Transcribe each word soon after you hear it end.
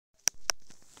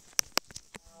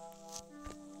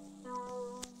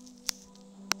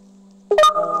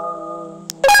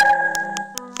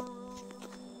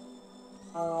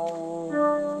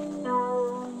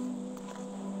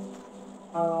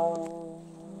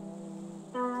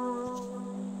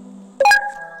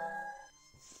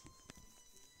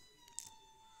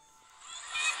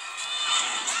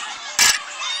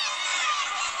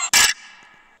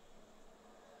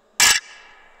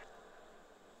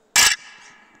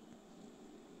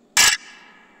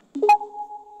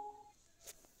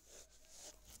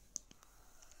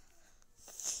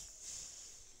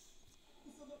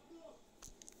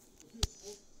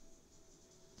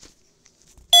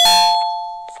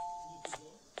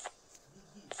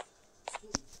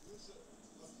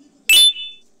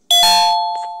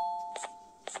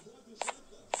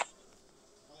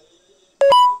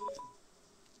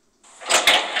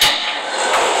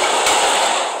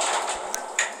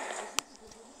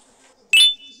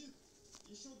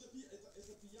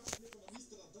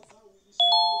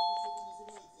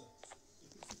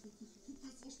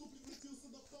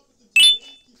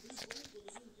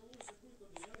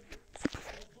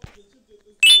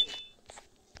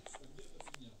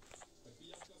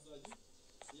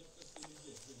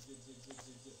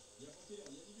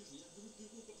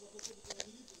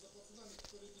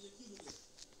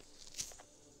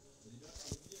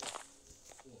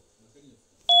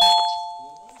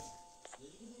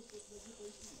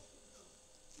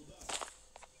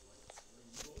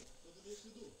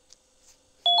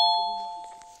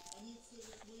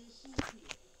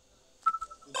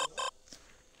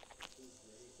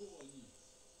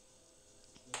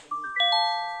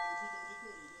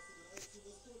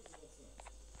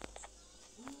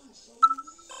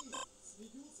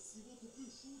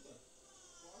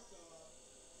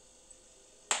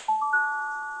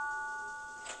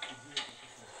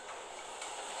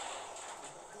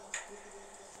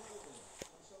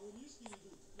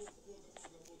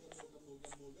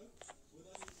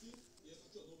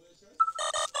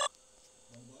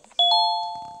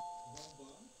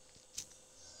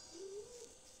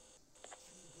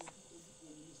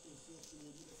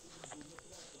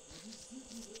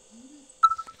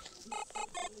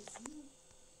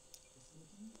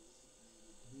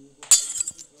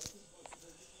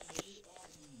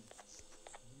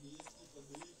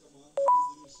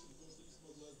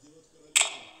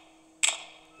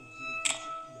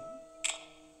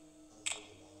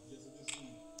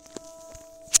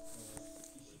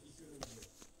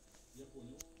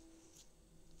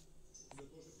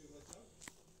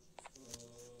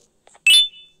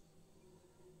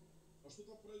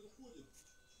происходит?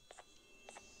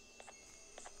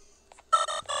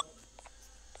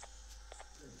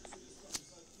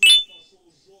 Пошел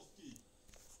жесткий.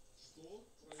 Что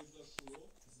произошло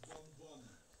с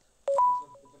Банбаном?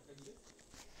 Это конец?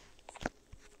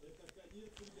 Это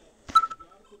конец, ребята.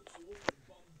 Гарту от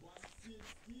Банбан 7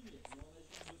 скинет, но она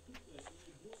еще недоступна.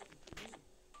 И вот он фигур.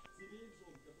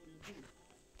 Теренджон, который был.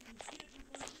 И все тут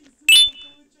пошли супер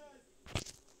вторую часть.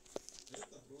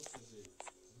 Это просто жесть.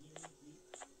 Дневники.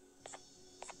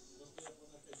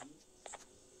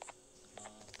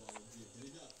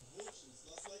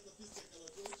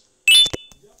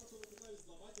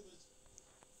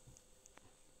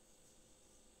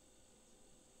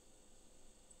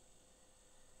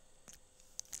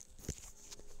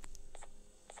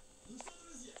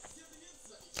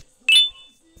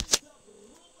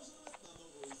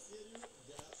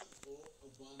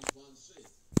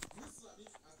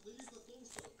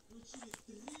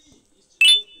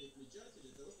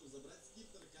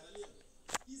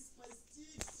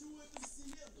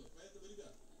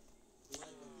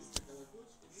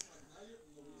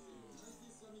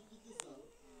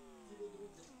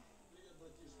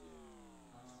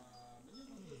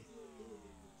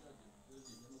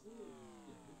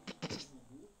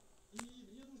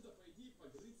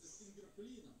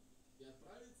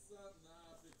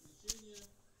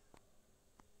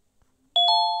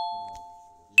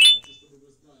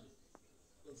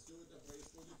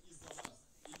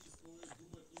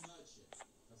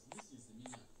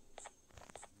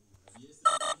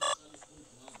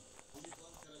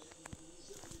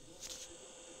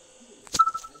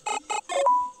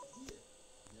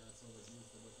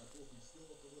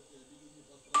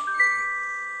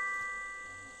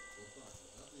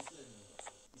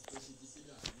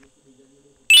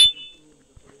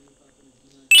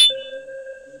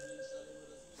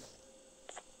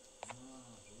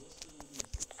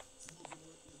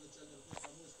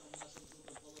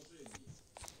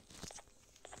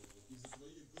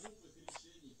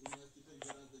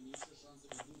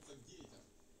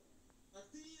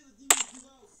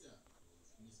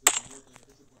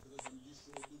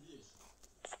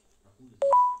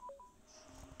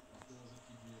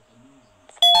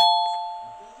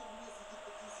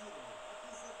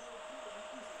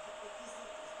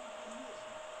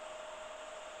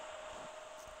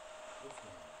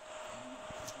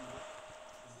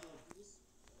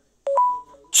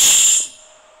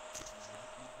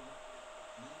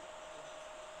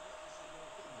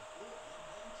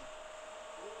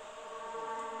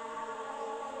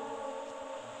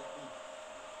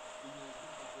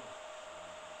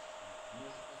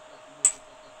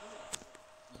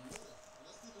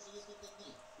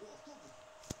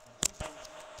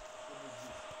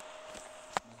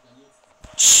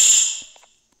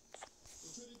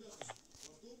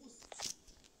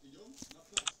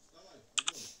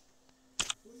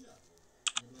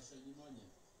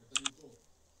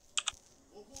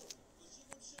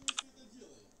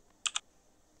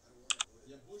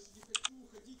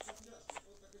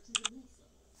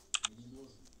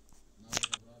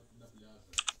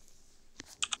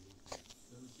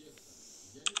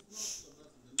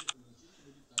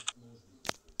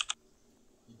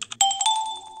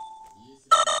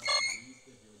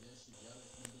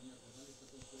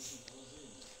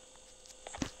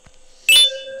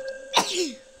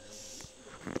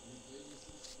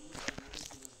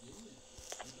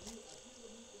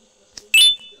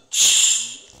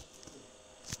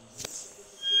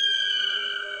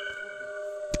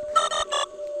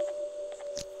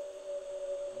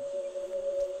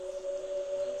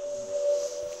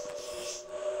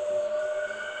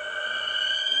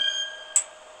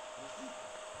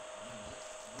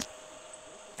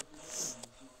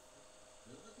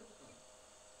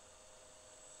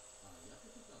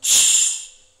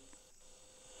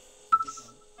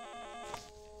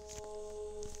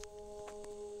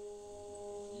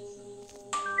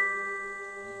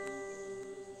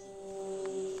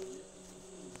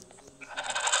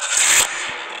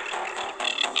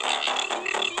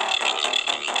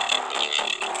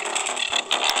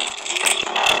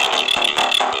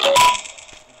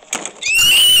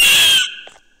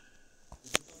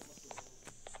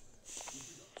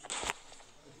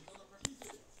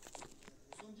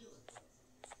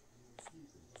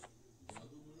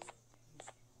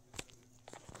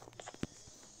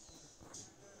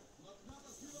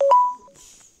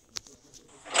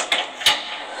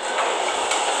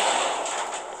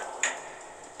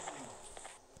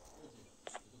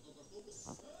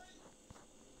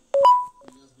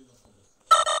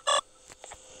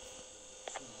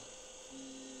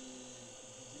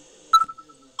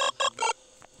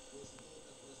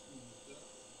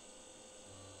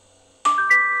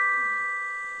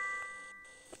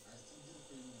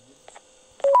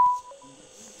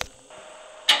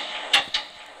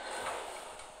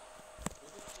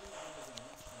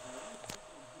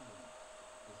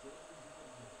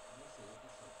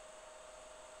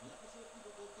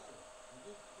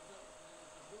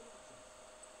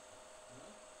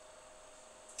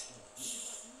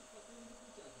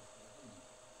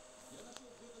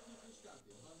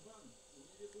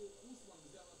 Усман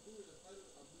взял одну и оставил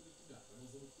одну для тебя. Его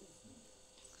зовут Усман.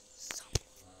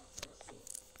 Хорошо.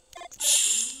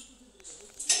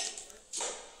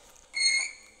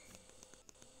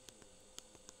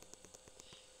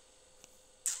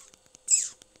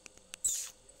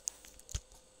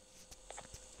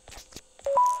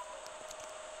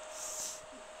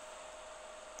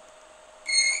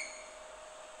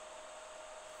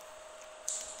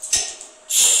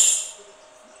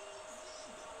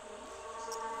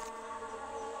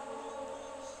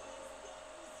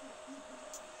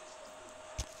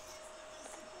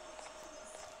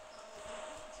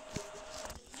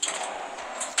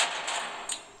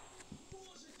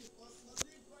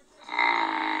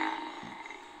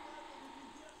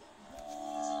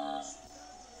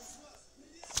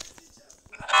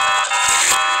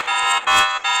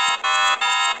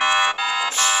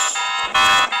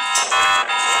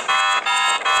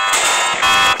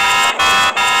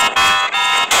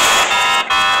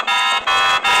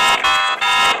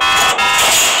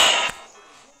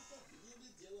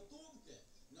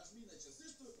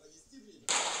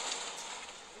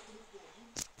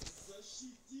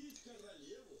 Защитить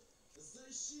королеву,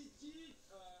 защитить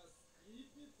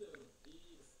скипетр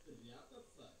и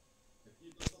спрятаться.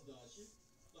 Какие-то задачи.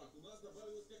 Так, у нас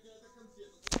добавилась какая-то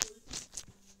конфета.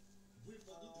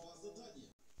 Выполнить 2 задания.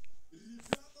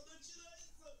 Ребята,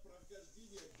 начинается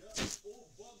прохождение garten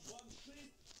 6.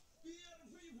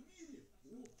 Первый в мире. О,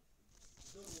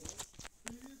 здорово.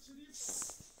 Привет, шериф.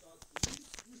 Так, вы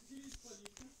спустились по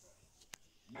лифту.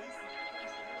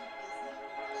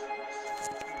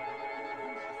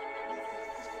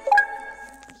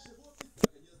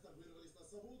 Наконец-то вырвались на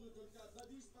свободу, и только одна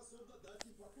вещь способна дать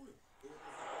им покой.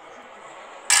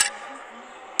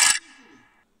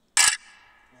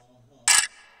 Это ага.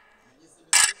 Я не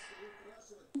собираюсь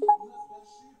переупрашивать. У нас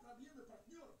большие проблемы,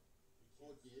 партнер.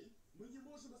 Окей. Мы не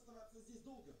можем оставаться здесь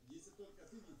долго, если только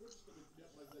ты не хочешь, чтобы тебя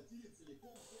проглотили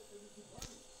целиком сотными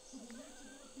зубами, чтобы легче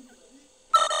было переварить.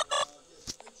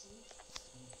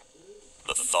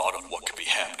 The thought of what could be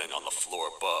happening on the floor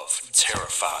above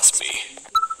terrifies me.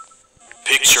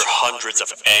 Picture hundreds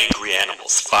of angry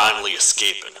animals finally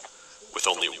escaping, with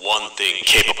only one thing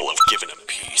capable of giving them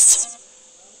peace.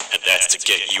 And that's to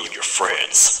get you and your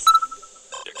friends,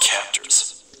 their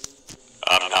captors.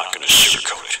 I'm not gonna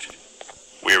sugarcoat it.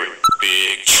 We're in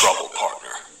big trouble,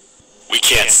 partner. We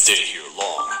can't stay here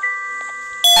long.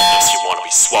 Unless you want to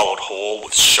be swallowed whole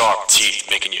with sharp teeth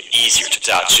making you easier to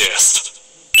digest.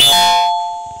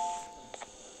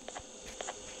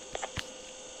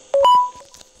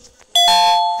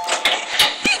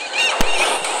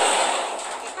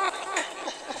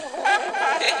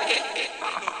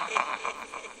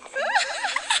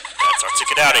 That's our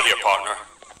ticket out of here, partner.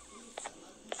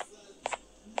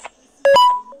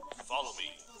 Follow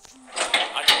me.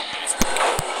 I know a place.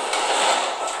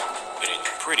 It ain't the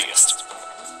prettiest,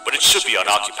 but it should be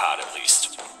unoccupied at least.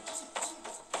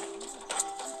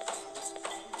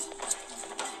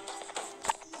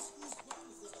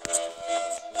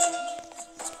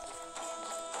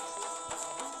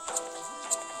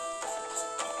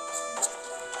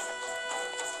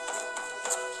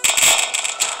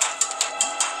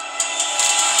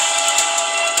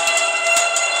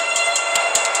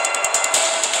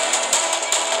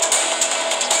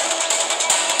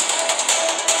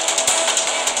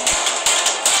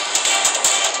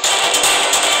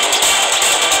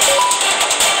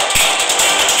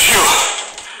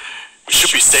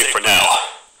 Safe for now.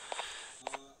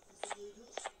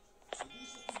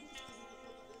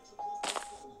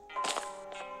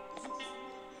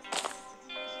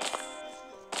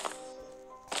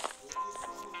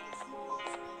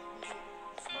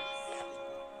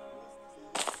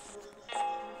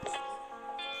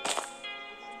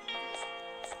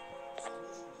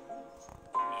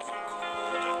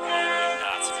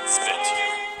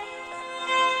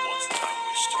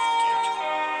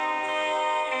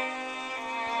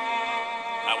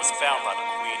 Found by the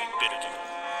Queen and Bitterton,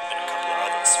 and a couple of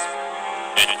others.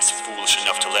 And it's foolish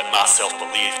enough to let myself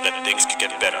believe that things could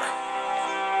get better.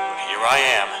 But here I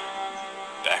am,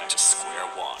 back to square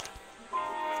one.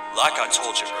 Like I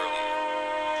told you earlier,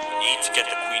 we need to get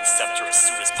the Queen's scepter as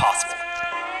soon as possible.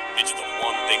 It's the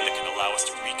one thing that can allow us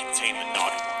to recontain the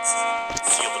naughty ones, and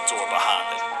seal the door behind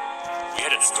them. We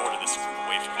had it stored in this room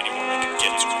away from anyone that could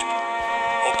get to it,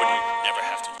 hoping we'd never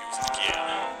have to use it again.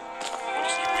 But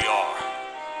here we are.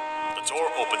 The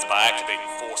door opens by activating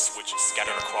 4 switches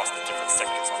scattered across the different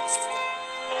sectors on this floor.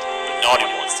 The naughty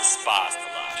ones despise the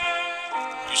light.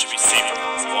 You should be safer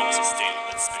as long as you stay in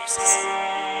lit spaces.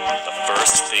 The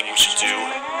first thing we should do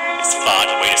is find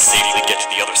a way to safely get to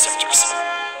the other sectors.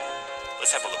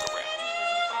 Let's have a look around.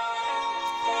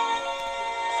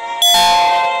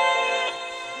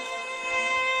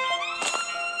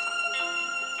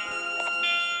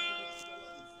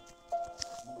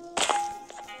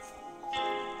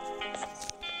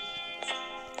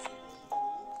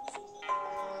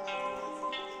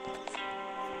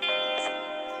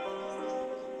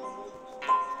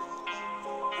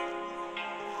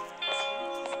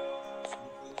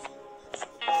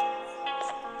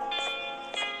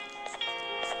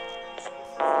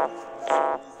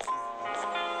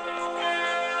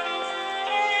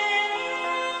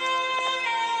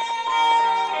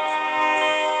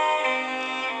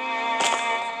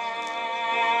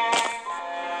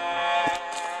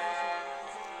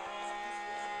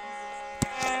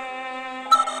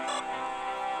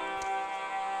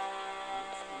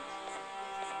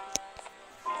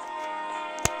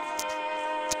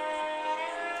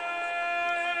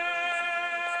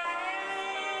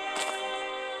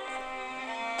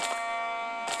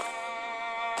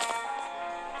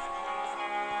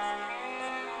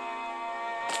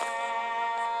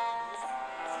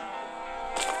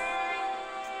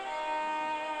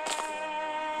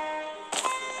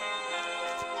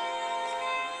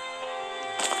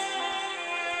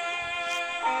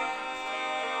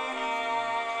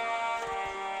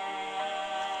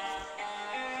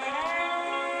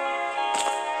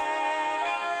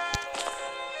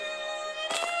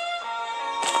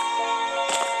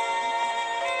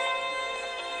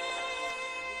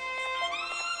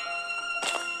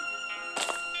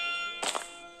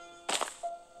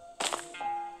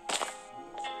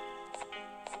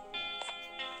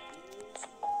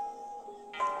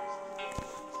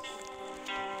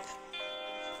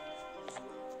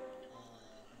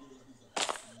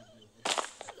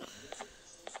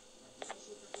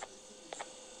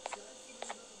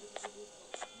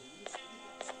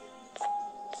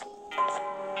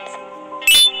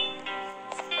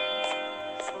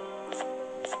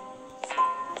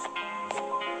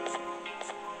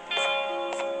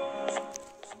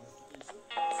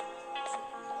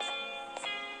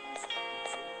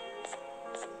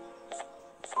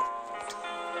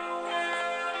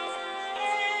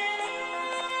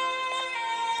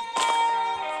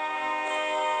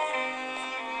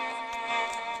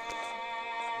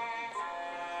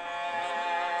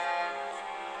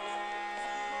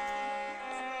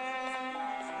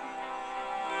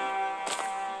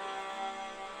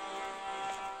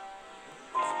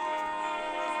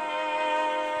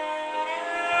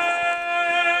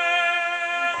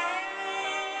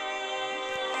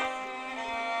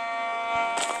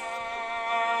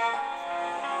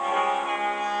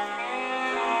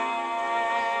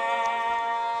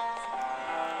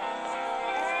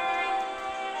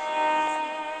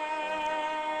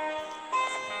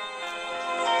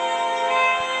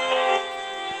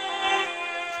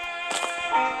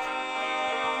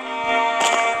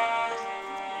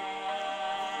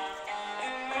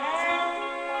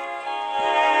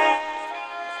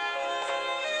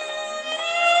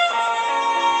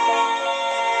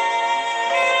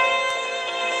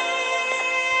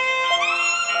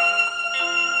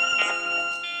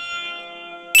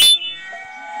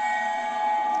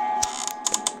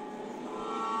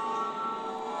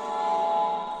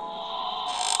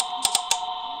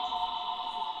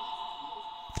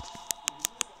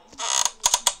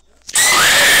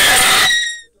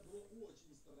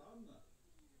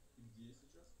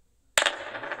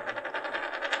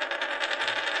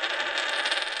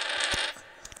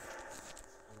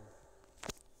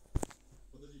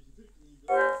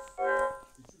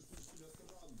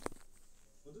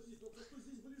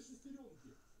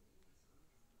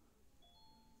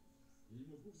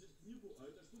 могу взять книгу, а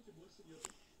этой штуки больше нет.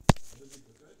 Подожди,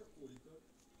 какая-то койка,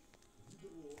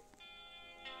 ведро,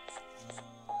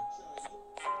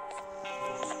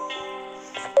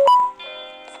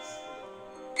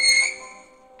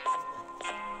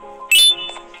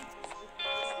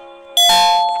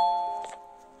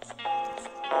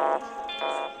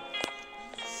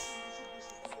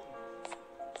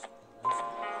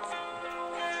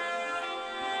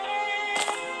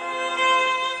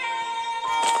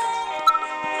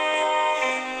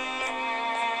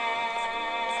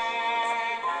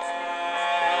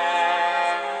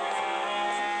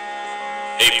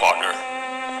 Hey, partner.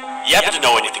 You happen to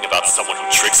know anything about someone who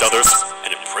tricks others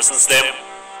and imprisons them?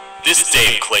 This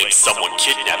dame claims someone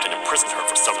kidnapped and imprisoned her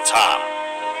for some time,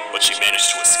 but she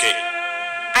managed to escape.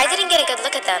 I didn't get a good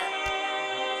look at them.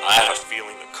 I have a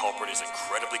feeling the culprit is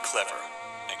incredibly clever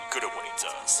and good at what he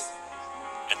does,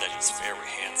 and that he's very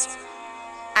handsome.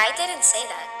 I didn't say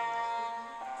that.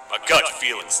 My gut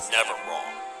feeling's never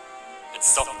wrong, and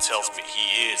something tells me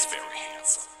he is very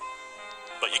handsome.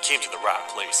 But you came to the right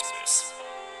place, miss.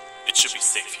 It should be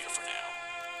safe here for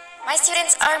now. My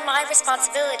students are my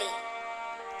responsibility.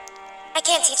 I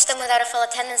can't teach them without a full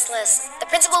attendance list. The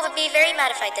principal would be very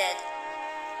mad if I did.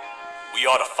 We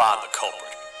ought to find the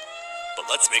culprit, but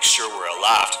let's make sure we're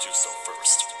alive to do so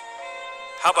first.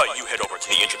 How about you head over to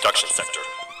the introduction sector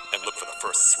and look for the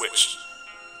first switch?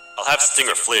 I'll have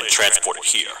Stinger Flynn transported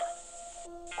here.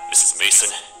 Mrs.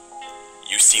 Mason,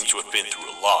 you seem to have been through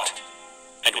a lot,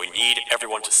 and we need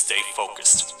everyone to stay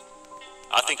focused.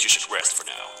 I think you should rest for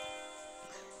now.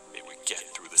 May we get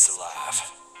through this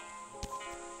alive.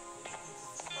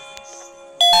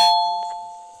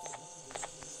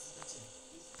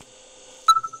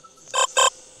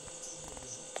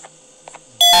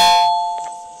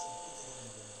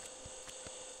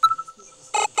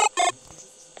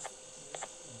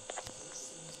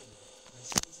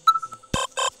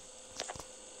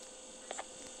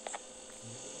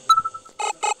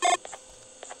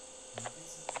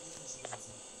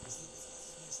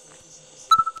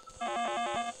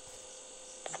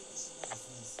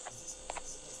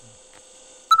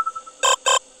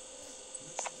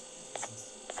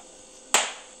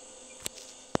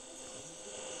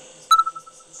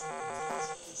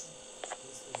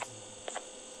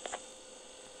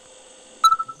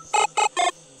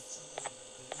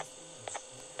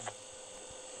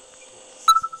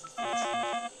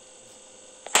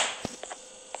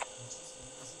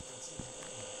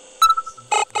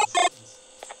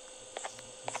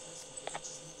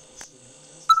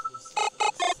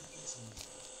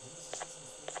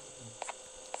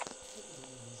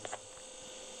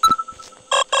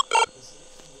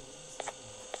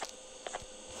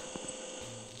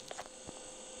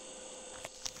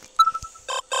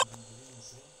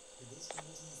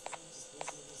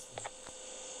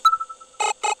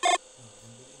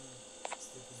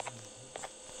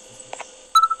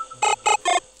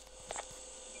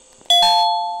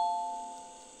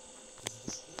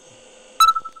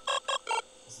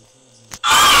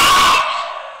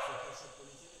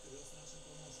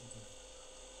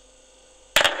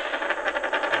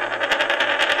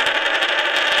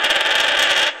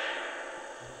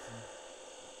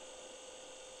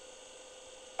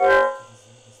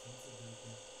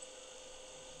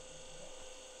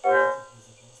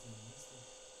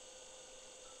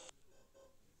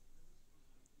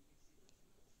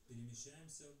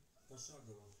 Перемещаемся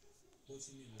пошагово,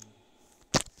 очень медленно.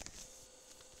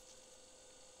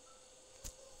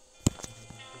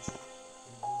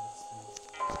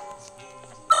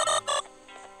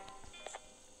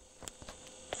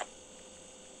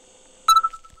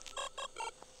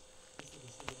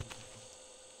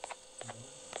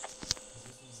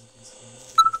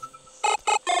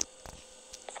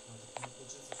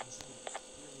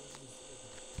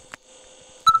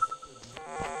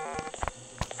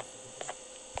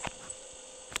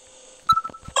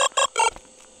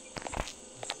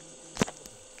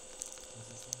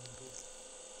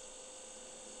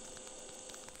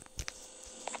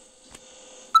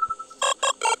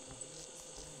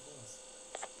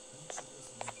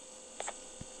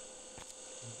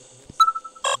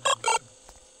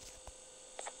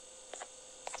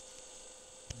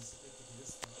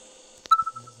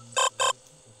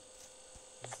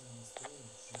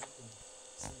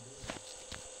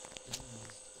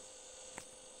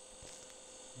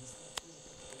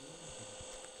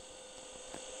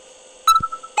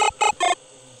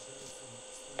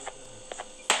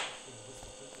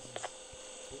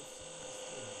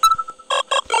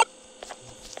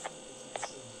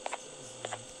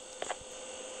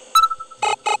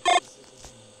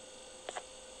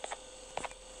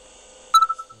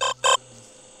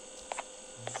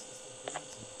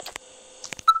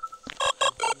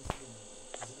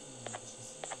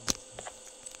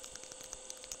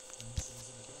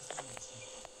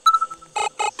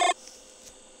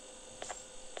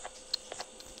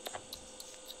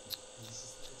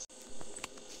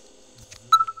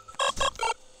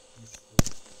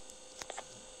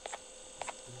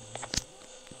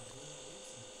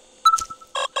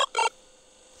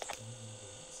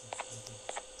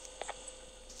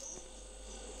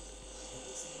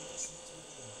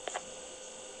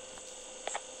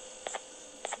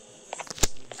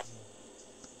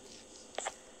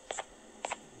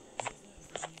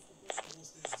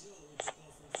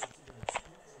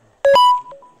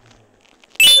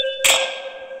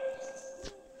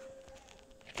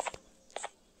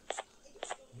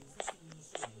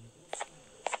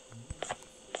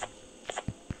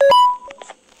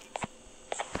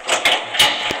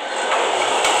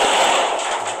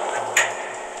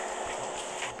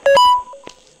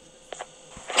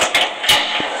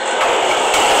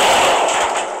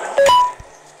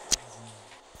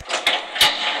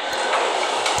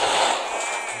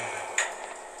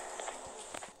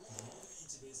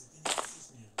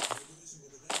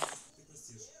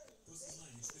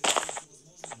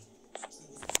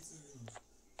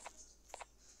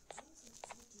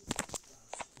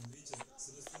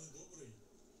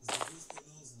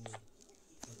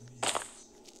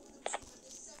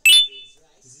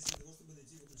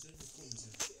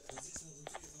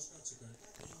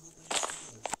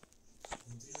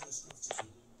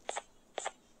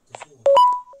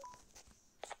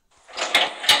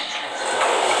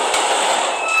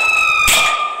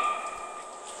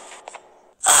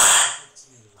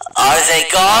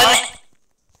 one?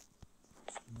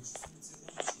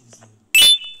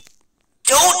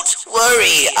 Don't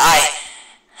worry,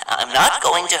 I'm not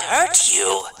going to hurt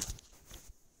you.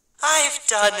 I've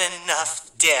done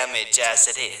enough damage as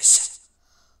it is.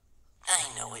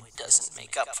 I know it doesn't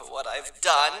make up for what I've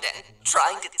done and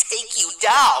trying to take you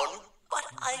down, but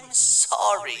I'm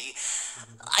sorry.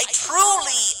 I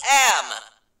truly am.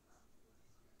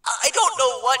 I don't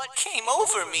know what came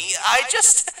over me. I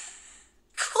just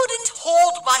couldn't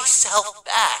hold myself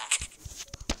back.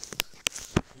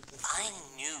 I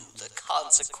knew the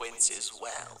consequences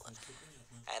well,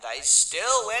 and I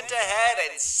still went ahead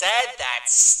and said that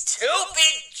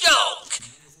stupid joke.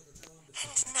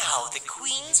 And now the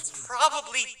Queen's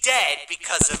probably dead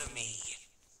because of me.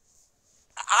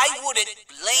 I wouldn't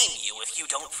blame you if you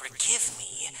don't forgive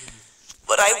me,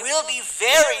 but I will be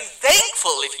very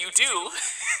thankful if you do.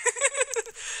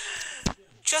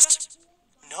 Just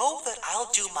know that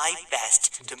I'll do my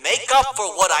best to make up for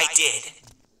what I did.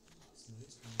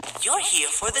 You're here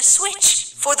for the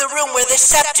switch, for the room where the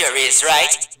scepter is,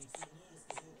 right?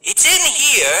 It's in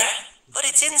here, but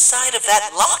it's inside of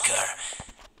that locker.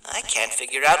 I can't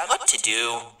figure out what to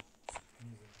do.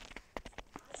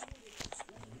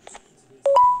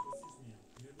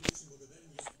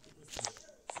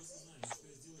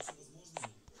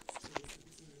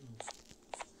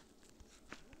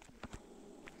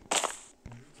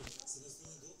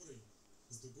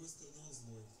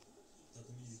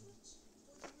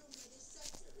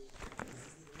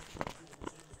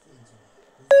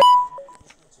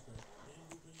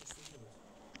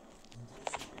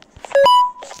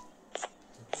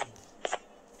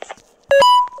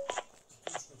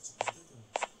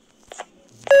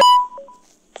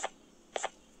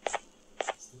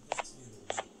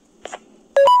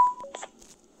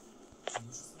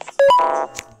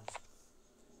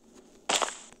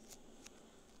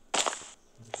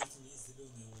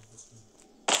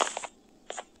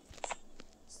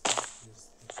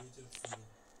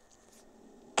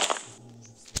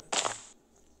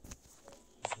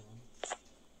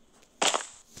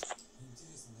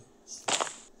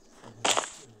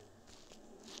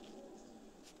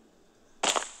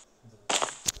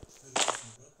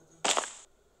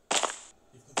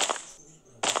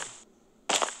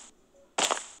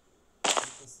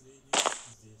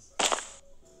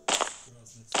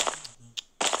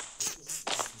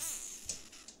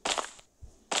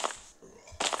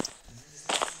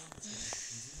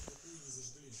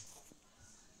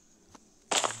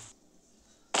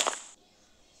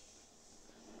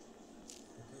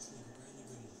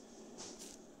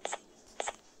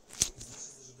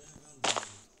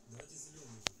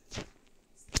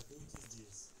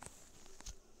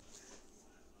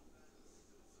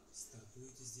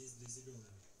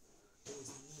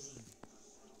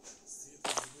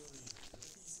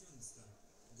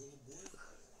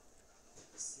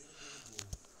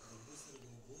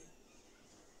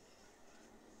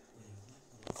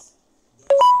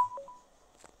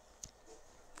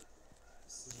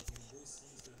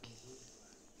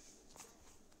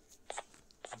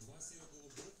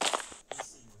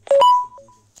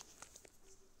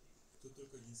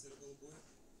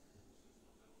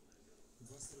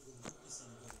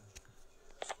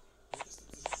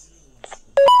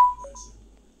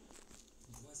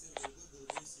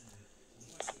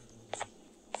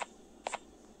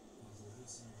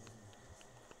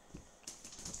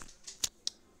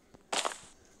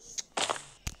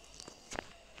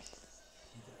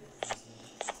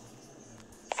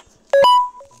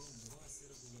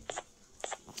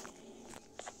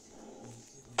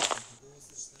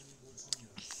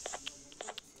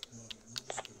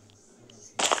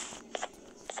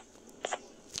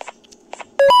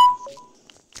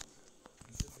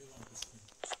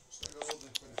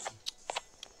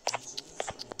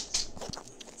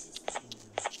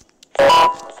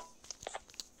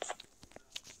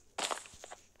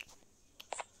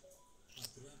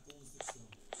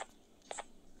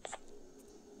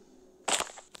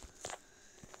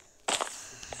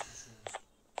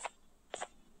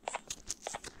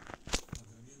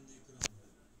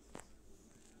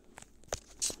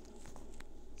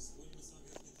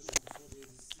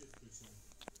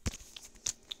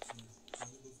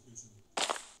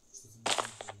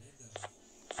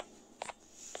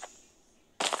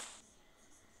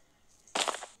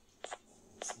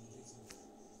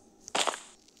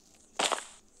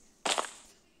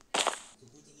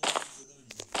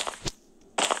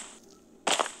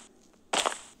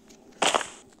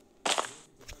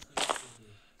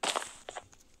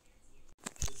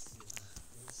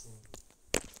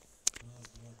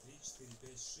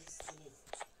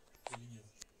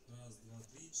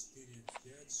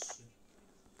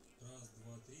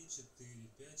 4,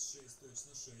 5, 6,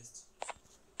 точно 6.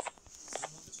 Синяя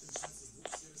лампочка начинается с двух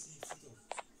серо-синих цветов.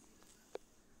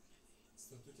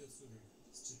 Стартуйте отсюда.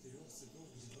 С 4 цветов,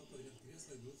 где 2 подряд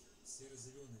кресла идут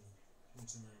серо-зеленые.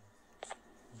 Начинаем.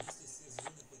 Если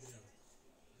серо-зеленый подряд,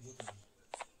 вот он.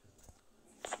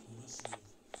 Нашли.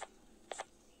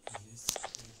 Есть.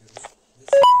 Это первый.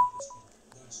 Это синяя лампочка.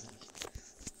 Дальше.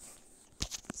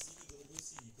 Синий, голубой,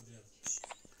 синий подряд.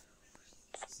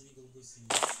 Синий, голубой, синий.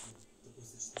 Вот такое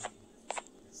сочетание.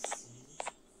 Синий.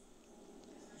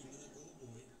 Именно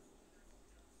голубой.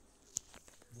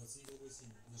 Вот синий, голубой,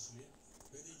 синий. Нашли.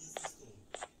 Это единственный стол.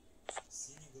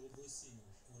 Синий, голубой,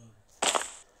 синий. Ура.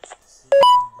 Синий,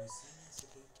 голубой, синий. С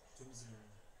этой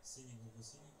темно-зеленый. Синий, голубой,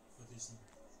 синий. Отлично.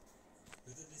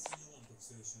 Это для синей лампы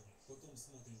все еще. Потом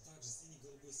смотрим. Также синий,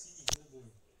 голубой, синий,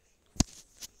 голубой.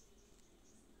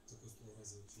 Такой стол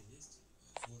разве вообще есть?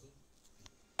 Вот он.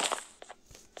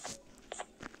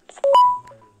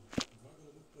 Два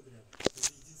голубых подряд. Это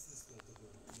единственный стол такой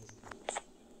должен быть.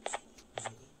 Вот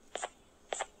он.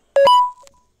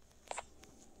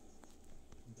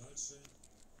 Дальше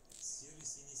серый,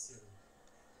 синий, серый.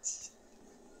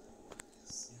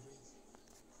 Серый,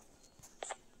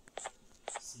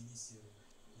 синий, серый.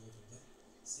 Вот он, да?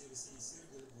 Серый, синий, серый,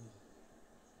 голубой.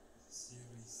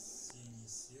 Серый, синий,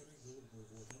 серый, голубой.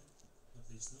 Вот он.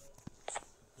 Отлично.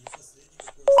 И последний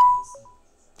какой остался?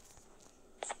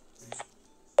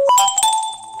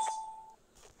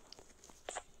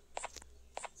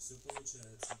 Все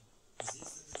получается.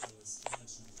 Здесь загорелось.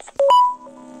 Дальше.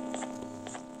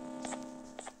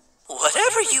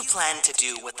 Whatever you plan to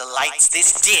do with the lights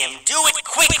this dim, do it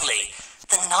quickly.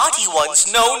 The naughty ones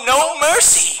know no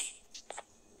mercy.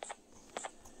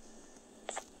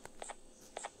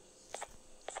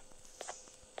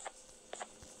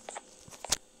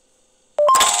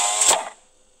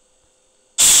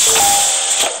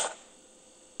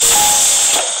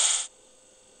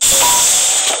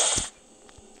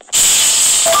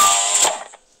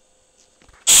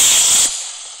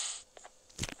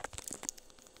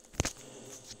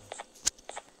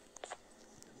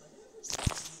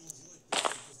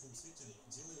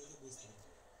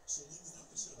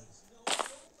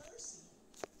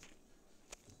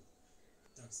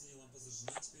 Так, синяя лампа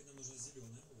зажжена, теперь нам нужна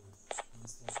зеленая. Ой, она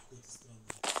стала какой-то странной.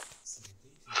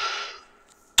 Смотрите.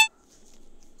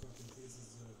 Как интересно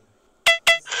сделали.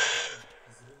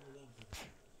 Зеленую лампу.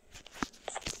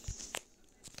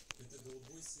 Это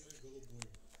голубой, серый, голубой.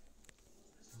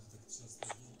 Так, сейчас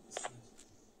должны искать.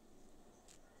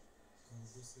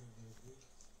 Голубой, серый, голубой.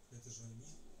 Это же они.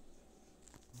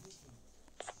 Ну-ка.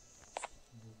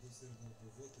 Голубой, серый,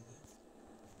 голубой. Вот и да.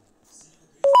 Синего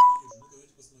кресла не вижу. Ну-ка,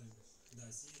 давайте посмотрим.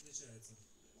 Да, синий отличается.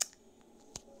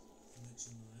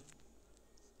 Начинаем.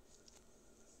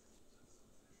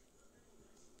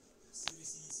 Серый,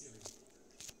 синий, серый.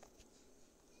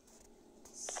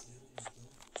 Серый, не то.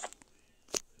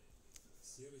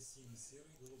 Серый, синий,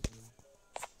 серый, голубой.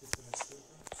 Тетрадь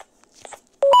только.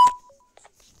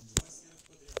 Два серых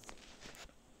подряд.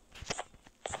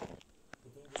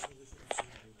 Потом должен еще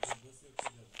серый. Два серых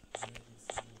подряд.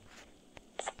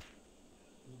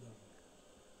 Ну да.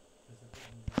 Это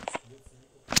правильно. Вот синий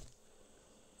попал.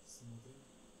 Смотрим.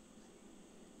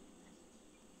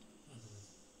 Давай.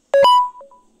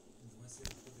 Два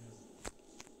серых подряд.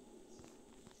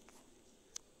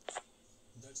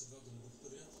 Дальше два голубых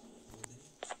подряд. Вот они.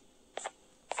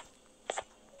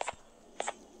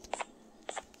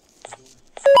 Потом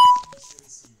синий, серый,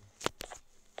 синий.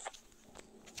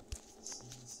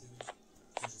 Синий, серый.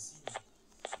 Тоже синий.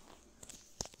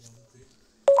 Ладно, ты.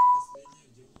 Последняя,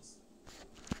 где у нас?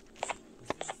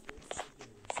 Последний стол, самый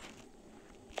первый.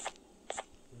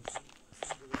 Точно.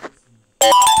 Синий, голубой, синий.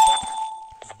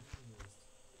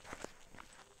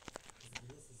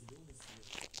 Загорелся зеленый свет.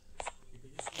 И,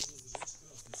 конечно, нужно зажечь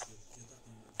красный свет. Я так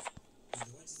понимаю. Но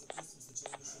давайте запустим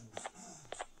сначала машину.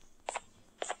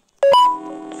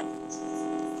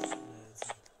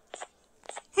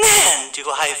 Man, do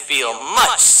I feel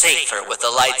much safer with the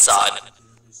lights on.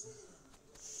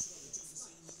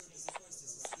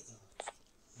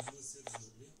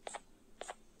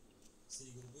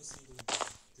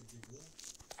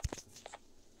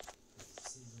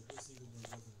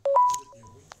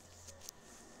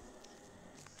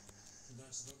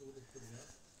 Дальше два голубых подряд.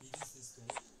 Единственный стол.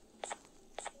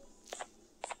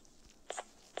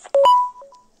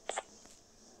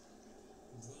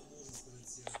 Два, можно сказать,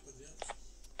 серых подряд.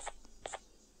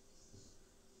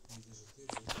 Где же ты?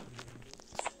 Вот,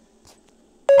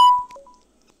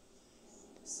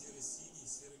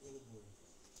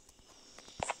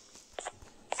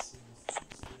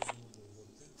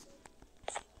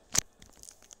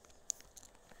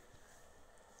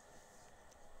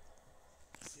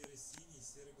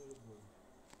 серо-голубой.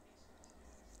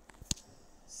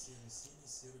 Серый-синий,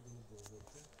 серо-голубой. Вот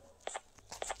ты.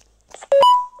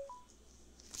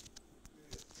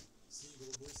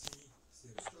 Синий-голубой, синий,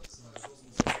 серый. Синий-голубой,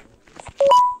 синий, серый.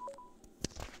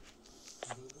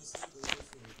 Голубой, серый, голубой,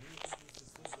 серый. Ну, это слово последнее.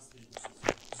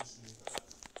 Нашли.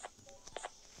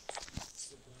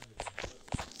 Все правильно.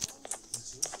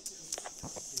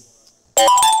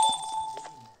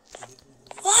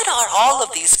 What are all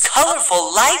of these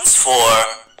colorful lights for?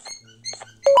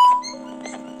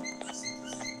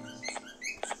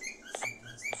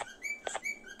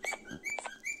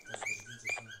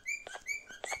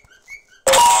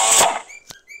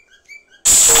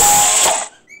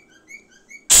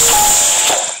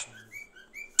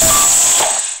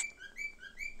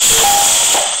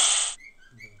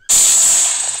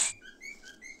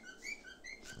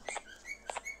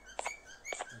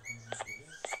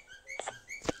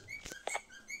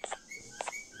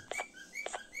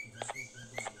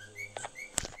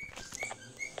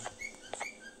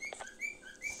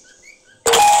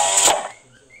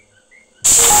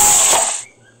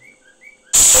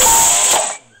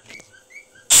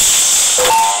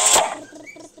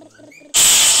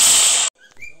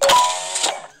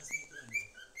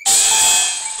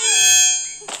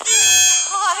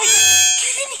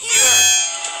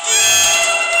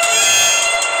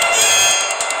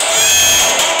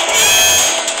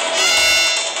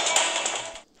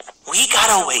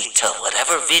 Wait till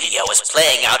whatever video is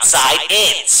playing outside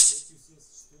ends.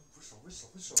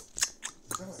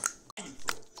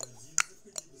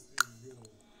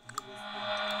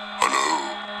 Hello?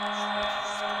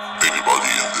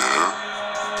 Anybody in there?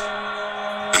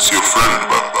 It's your friend,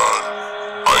 Batman.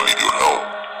 I need your help.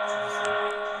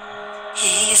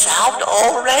 He's out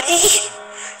already?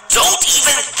 Don't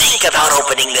even think about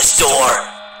opening this door.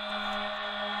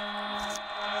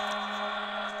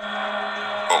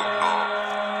 Oh no.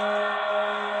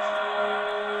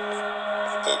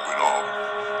 Open up.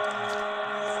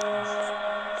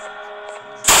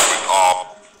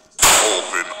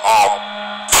 Open up.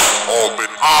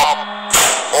 Open up.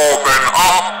 Open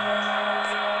up.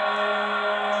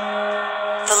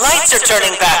 The lights are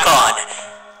turning back on.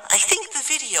 I think the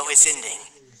video is ending.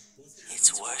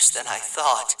 It's worse than I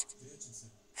thought.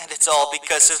 And it's all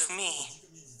because of me.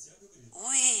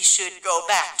 We should go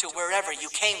back to wherever you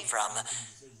came from.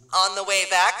 On the way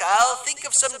back, I'll think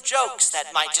of some jokes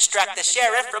that might distract the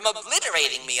sheriff from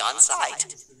obliterating me on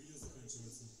sight.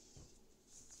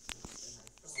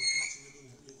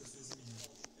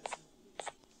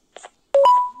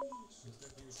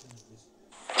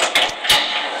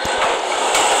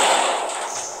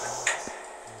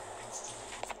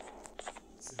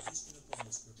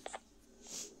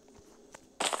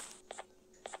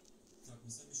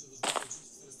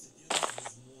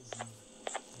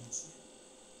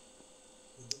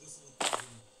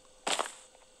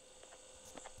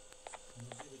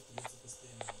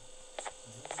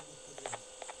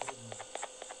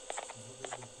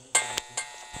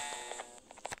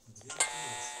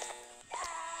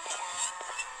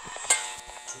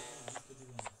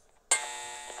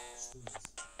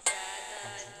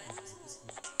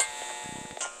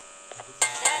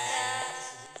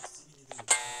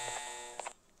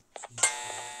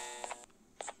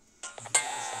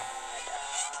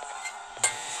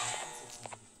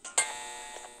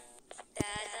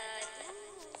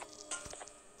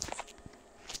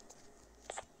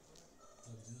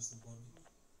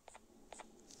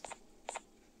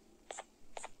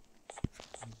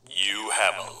 You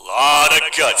have a lot of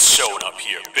guts showing up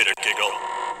here, Bitter Giggle.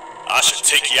 I should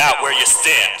take you out where you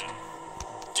stand.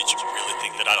 Did you really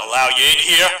think that I'd allow you in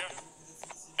here?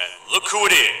 And look who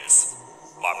it is.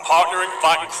 My partner in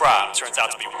fighting crime turns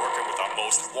out to be working with our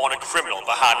most wanted criminal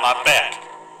behind my back.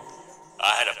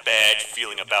 I had a bad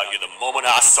feeling about you the moment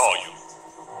I saw you.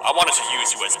 I wanted to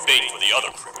use you as bait for the other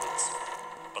criminals,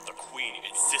 but the Queen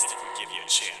insisted we give you a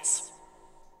chance.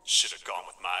 Should have gone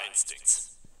with my instincts.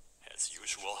 As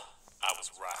usual, I was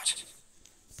right.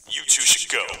 You two should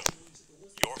go.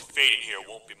 Your fate in here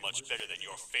won't be much better than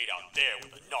your fate out there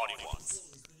with the naughty ones.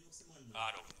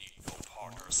 I don't need no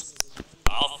partners.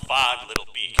 I'll find Little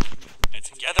Beak, and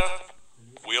together,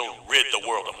 we'll rid the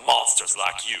world of monsters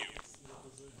like you.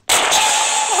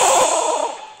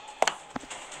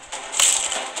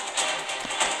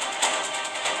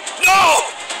 No!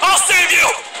 I'll save you!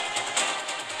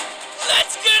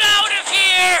 Let's get out of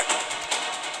here!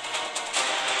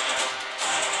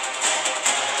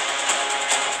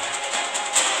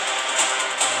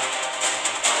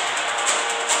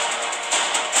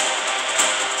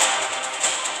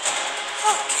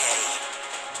 Okay,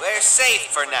 we're safe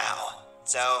for now.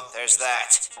 So, there's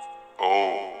that.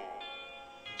 Oh,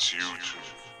 it's you two.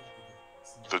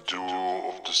 The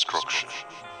duo of destruction.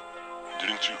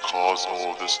 Didn't you cause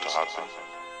all of this to happen?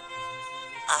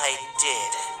 I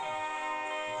did.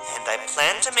 And I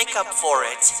plan to make up for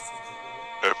it.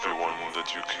 Everyone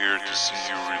that you cared to see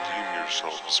you redeem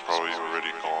yourself is probably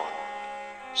already gone.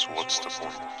 So what's the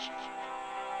point?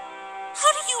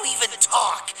 How do you even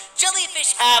talk?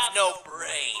 Jellyfish have no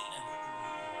brain.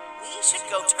 We should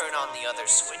go turn on the other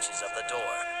switches of the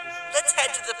door. Let's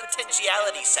head to the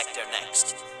potentiality sector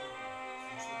next.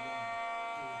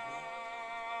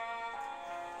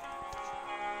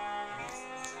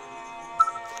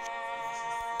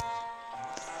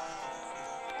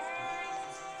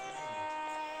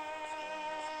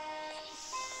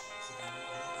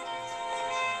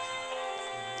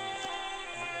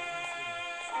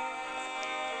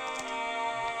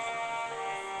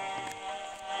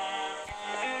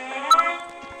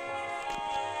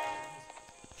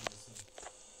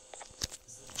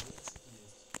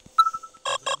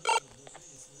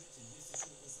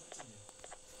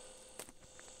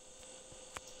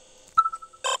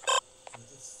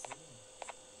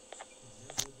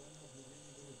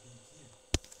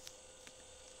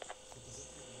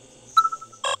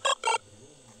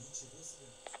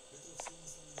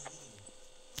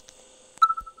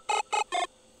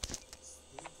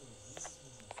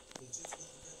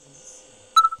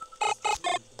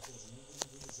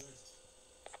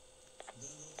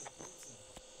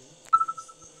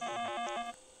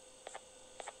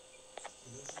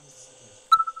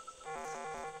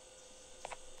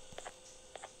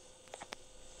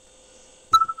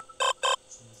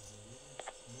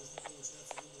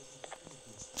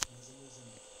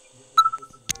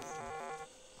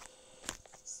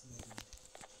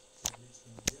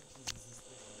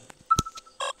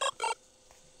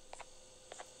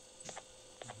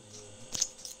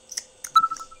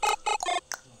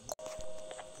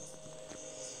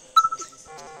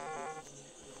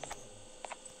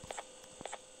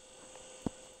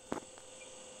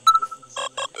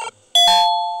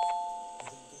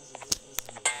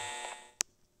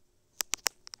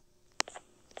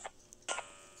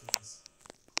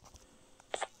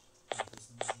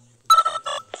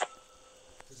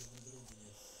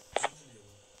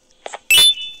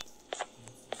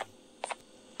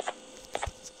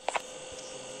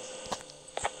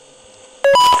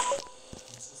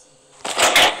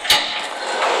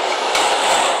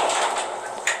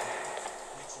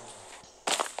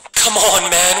 Come on,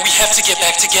 man, we have to get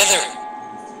back together.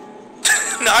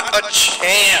 Not a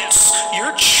chance.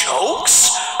 Your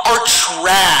jokes are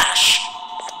trash.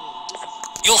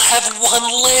 You'll have one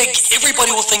leg.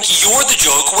 Everybody will think you're the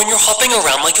joke when you're hopping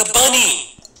around like a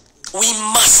bunny. We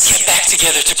must get back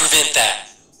together to prevent that.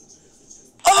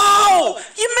 Oh,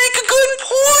 you make a good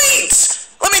point.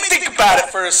 Let me think about it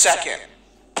for a second.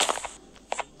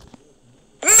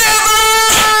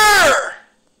 Never!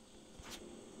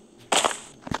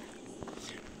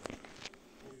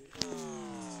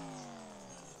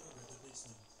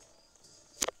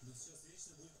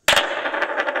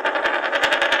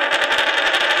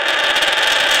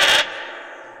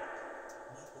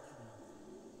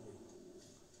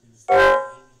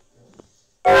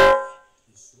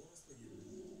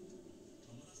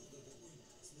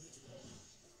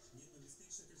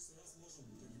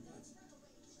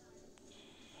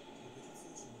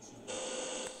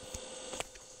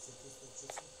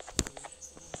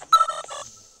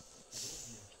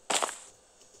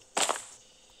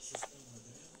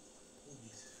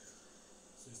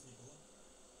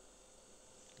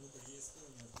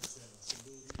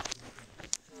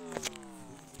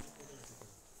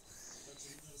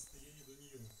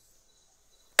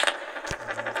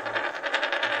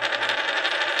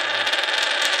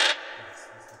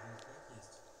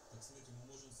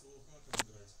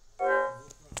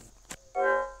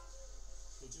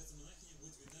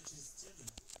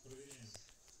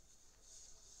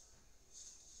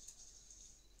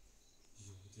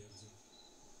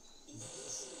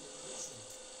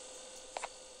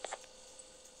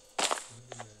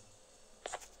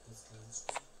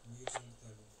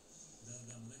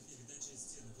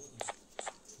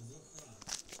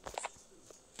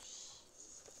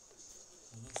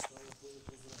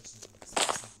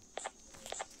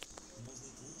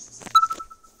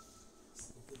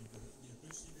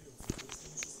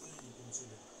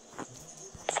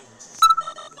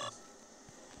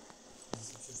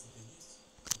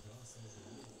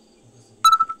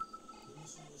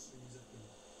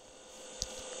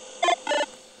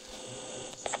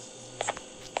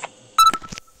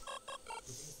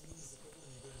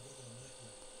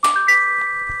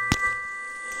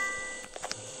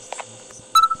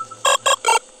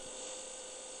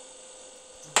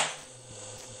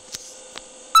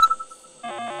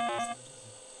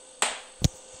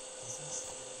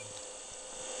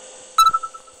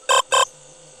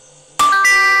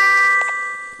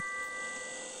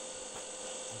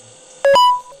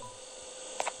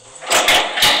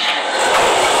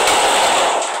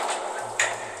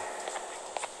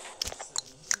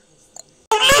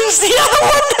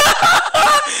 another one.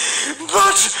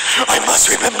 But I must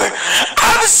remember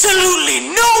absolutely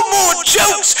no more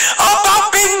jokes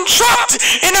about being trapped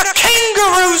in a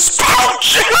kangaroo's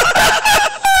pouch.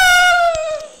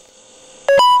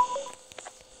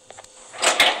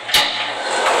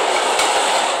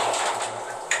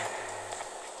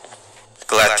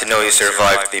 Glad to know you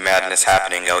survived the madness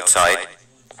happening outside.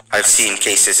 I've seen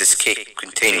cases escape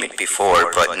containment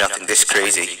before, but nothing this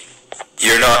crazy.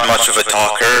 You're not much of a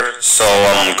talker, so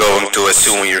I'm going to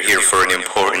assume you're here for an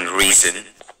important reason.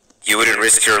 You wouldn't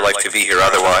risk your life to be here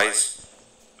otherwise.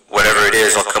 Whatever it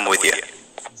is, I'll come with you.